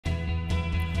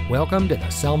Welcome to the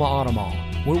Selma Auto Mall,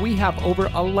 where we have over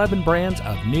 11 brands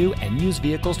of new and used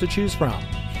vehicles to choose from.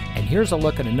 And here's a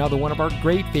look at another one of our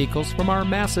great vehicles from our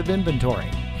massive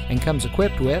inventory, and comes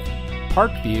equipped with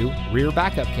Park View rear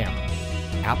backup camera,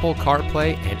 Apple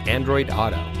CarPlay and Android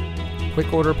Auto,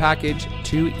 Quick Order Package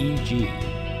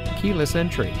 2EG, keyless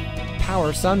entry,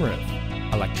 power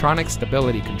sunroof, electronic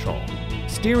stability control,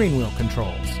 steering wheel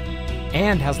controls,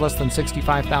 and has less than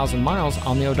 65,000 miles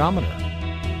on the odometer.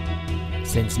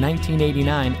 Since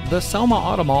 1989, the Selma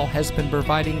Auto Mall has been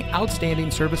providing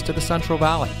outstanding service to the Central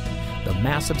Valley. The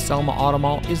massive Selma Auto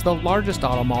Mall is the largest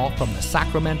auto mall from the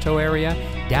Sacramento area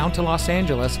down to Los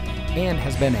Angeles and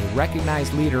has been a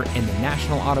recognized leader in the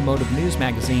National Automotive News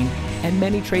magazine and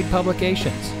many trade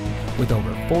publications. With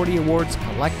over 40 awards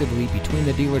collectively between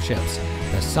the dealerships,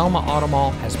 the Selma Auto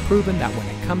Mall has proven that when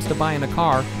it comes to buying a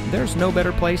car, there's no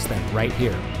better place than right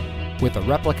here. With a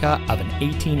replica of an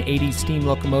 1880s steam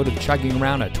locomotive chugging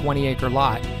around a 20-acre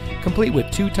lot, complete with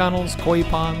 2 tunnels, koi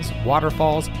ponds,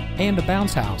 waterfalls, and a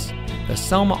bounce house, the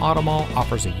Selma Auto Mall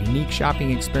offers a unique shopping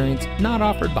experience not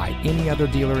offered by any other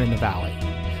dealer in the valley.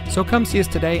 So come see us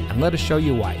today and let us show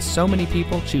you why so many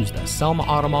people choose the Selma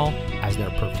Auto Mall as their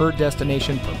preferred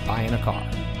destination for buying a car.